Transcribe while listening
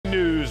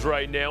news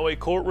right now, a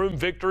courtroom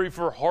victory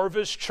for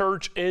Harvest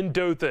Church in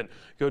Dothan.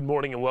 Good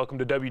morning and welcome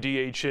to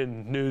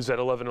WDHN News at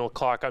 11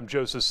 o'clock. I'm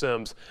Joseph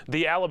Sims.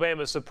 The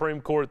Alabama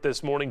Supreme Court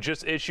this morning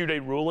just issued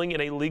a ruling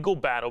in a legal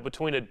battle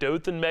between a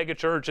Dothan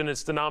megachurch and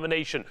its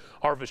denomination.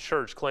 Harvest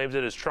Church claims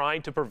it is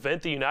trying to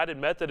prevent the United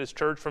Methodist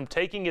Church from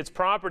taking its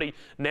property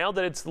now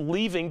that it's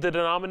leaving the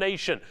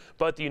denomination.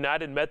 But the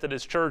United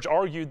Methodist Church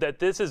argued that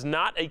this is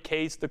not a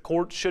case the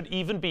court should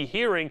even be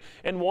hearing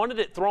and wanted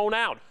it thrown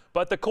out.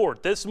 But the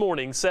court this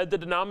morning said the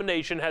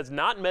denomination has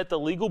not met the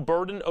legal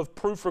burden of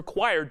proof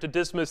required to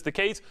dismiss the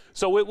case,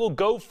 so it will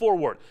go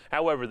forward.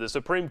 However, the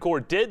Supreme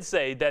Court did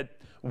say that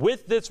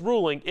with this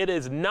ruling, it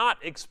is not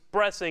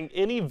expressing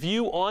any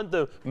view on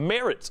the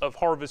merits of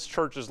Harvest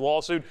Church's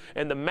lawsuit,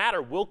 and the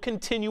matter will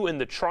continue in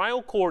the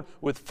trial court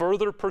with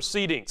further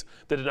proceedings.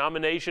 The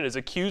denomination is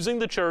accusing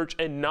the church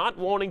and not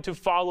wanting to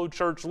follow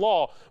church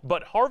law,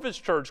 but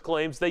Harvest Church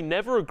claims they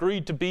never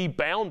agreed to be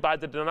bound by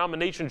the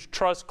denomination's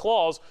trust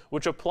clause,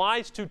 which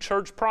applies to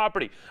church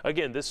property.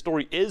 Again, this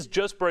story is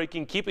just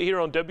breaking. Keep it here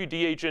on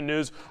WDHN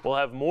News. We'll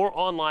have more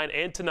online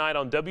and tonight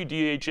on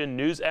WDHN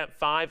News at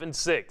 5 and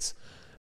 6.